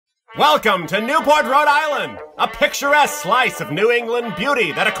Welcome to Newport, Rhode Island, a picturesque slice of New England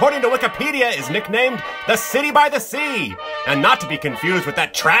beauty that according to Wikipedia is nicknamed the City by the Sea, and not to be confused with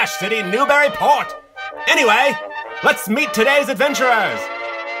that trash city Newburyport. Anyway, let's meet today's adventurers.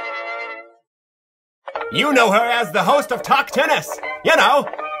 You know her as the host of Talk Tennis. You know,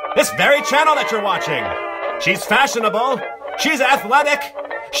 this very channel that you're watching. She's fashionable, she's athletic,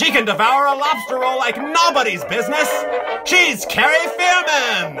 she can devour a lobster roll like nobody's business. She's Kerry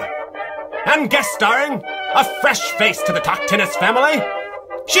Feirman. And guest starring, a fresh face to the Talk Tennis family.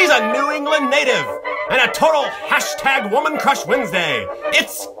 She's a New England native and a total hashtag Woman Crush Wednesday.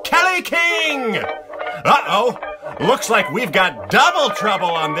 It's Kelle King. Uh-oh, looks like we've got double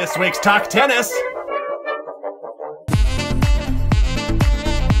trouble on this week's Talk Tennis.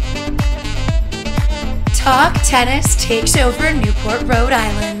 Talk Tennis takes over Newport, Rhode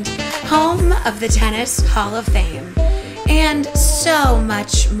Island, home of the Tennis Hall of Fame, and so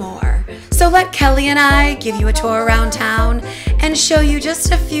much more. So let Kelly and I give you a tour around town and show you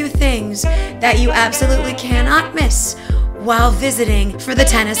just a few things that you absolutely cannot miss while visiting for the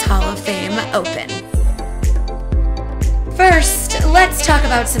Tennis Hall of Fame Open. First, let's talk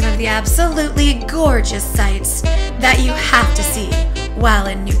about some of the absolutely gorgeous sights that you have to see while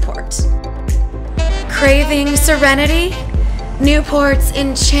in Newport. Craving serenity? Newport's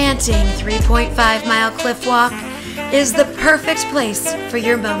enchanting 3.5-mile cliff walk is the perfect place for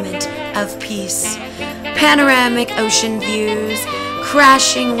your moment of peace. Panoramic ocean views,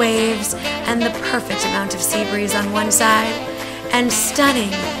 crashing waves, and the perfect amount of sea breeze on one side, and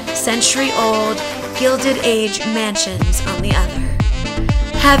stunning century-old Gilded Age mansions on the other.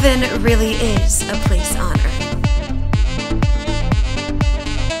 Heaven really is a place on earth.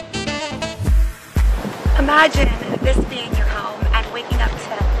 Imagine this being your home and waking up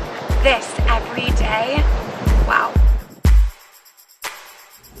to this every day. Wow.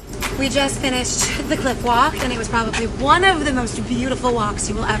 We just finished the cliff walk and it was probably one of the most beautiful walks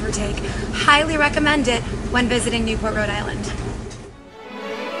you will ever take. Highly recommend it when visiting Newport, Rhode Island.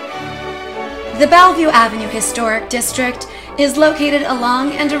 The Bellevue Avenue Historic District is located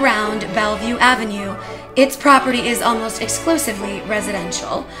along and around Bellevue Avenue. Its property is almost exclusively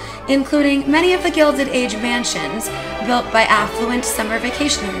residential, including many of the Gilded Age mansions built by affluent summer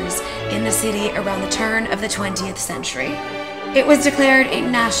vacationers in the city around the turn of the 20th century. It was declared a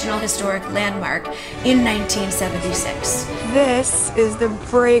National Historic Landmark in 1976. This is the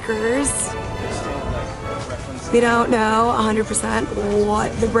Breakers. We don't know 100%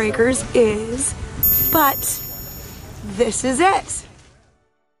 what the Breakers is, but this is it.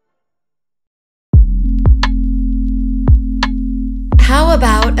 How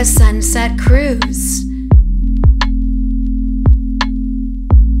about a sunset cruise?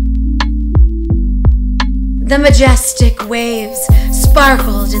 The majestic waves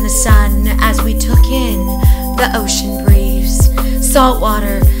sparkled in the sun as we took in the ocean breeze, salt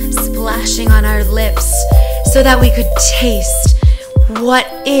water splashing on our lips so that we could taste what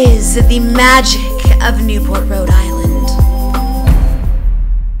is the magic of Newport, Rhode Island.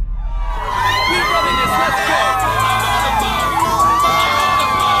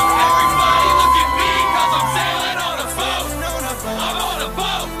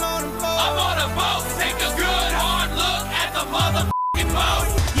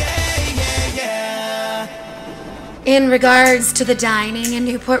 In regards to the dining in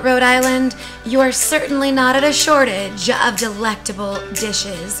Newport, Rhode Island, you are certainly not at a shortage of delectable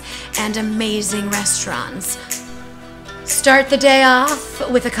dishes and amazing restaurants. Start the day off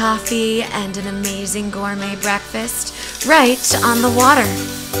with a coffee and an amazing gourmet breakfast right on the water.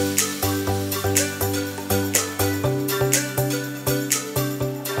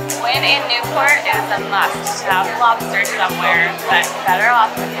 When in Newport, it is a must to have lobster somewhere, but better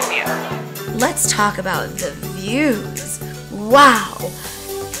off with the view. Let's talk about the views. Wow!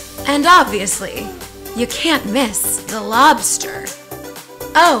 And obviously, you can't miss the lobster.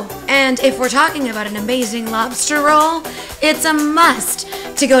 Oh, and if we're talking about an amazing lobster roll, it's a must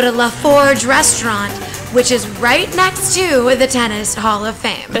to go to La Forge restaurant, which is right next to the Tennis Hall of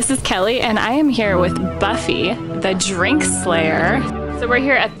Fame. This is Kelly, and I am here with Buffy, the drink slayer. So we're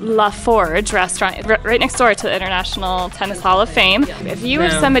here at La Forge restaurant, right next door to the International Tennis Hall of Fame. If you were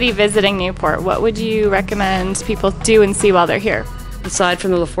somebody visiting Newport, what would you recommend people do and see while they're here? Aside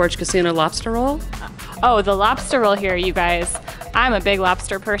from the La Forge Casino lobster roll? Oh, the lobster roll here, you guys. I'm a big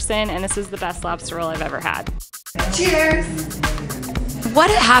lobster person, and this is the best lobster roll I've ever had. Cheers!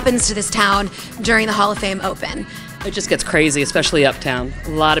 What happens to this town during the Hall of Fame Open? It just gets crazy, especially uptown. A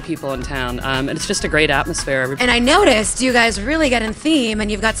lot of people in town, and it's just a great atmosphere. And I noticed you guys really get in theme, and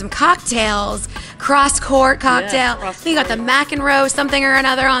you've got some cocktails, cross-court cocktail. Yeah, I think you got the mac and roll something or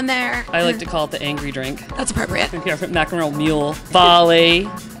another on there. I like to call it the angry drink. That's appropriate. Mac and roll mule, volley,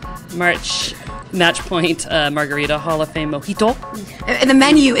 match point, margarita, Hall of Fame mojito. And the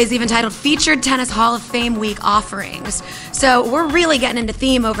menu is even titled Featured Tennis Hall of Fame Week Offerings. So we're really getting into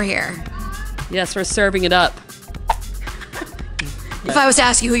theme over here. Yes, we're serving it up. If I was to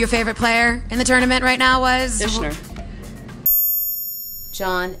ask you who your favorite player in the tournament right now was? Isner.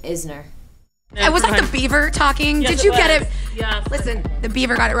 John Isner. Was that the beaver talking? Yes, Did you it get was. it? Yes. Listen, the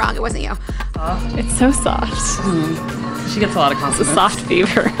beaver got it wrong. It wasn't you. It's so soft. She gets a lot of It's a compliments. soft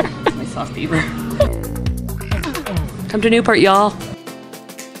beaver. My soft beaver. Come to Newport, y'all.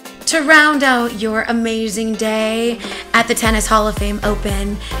 To round out your amazing day at the Tennis Hall of Fame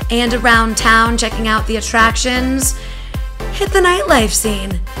Open and around town checking out the attractions, hit the nightlife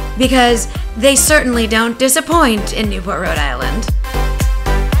scene, because they certainly don't disappoint in Newport, Rhode Island.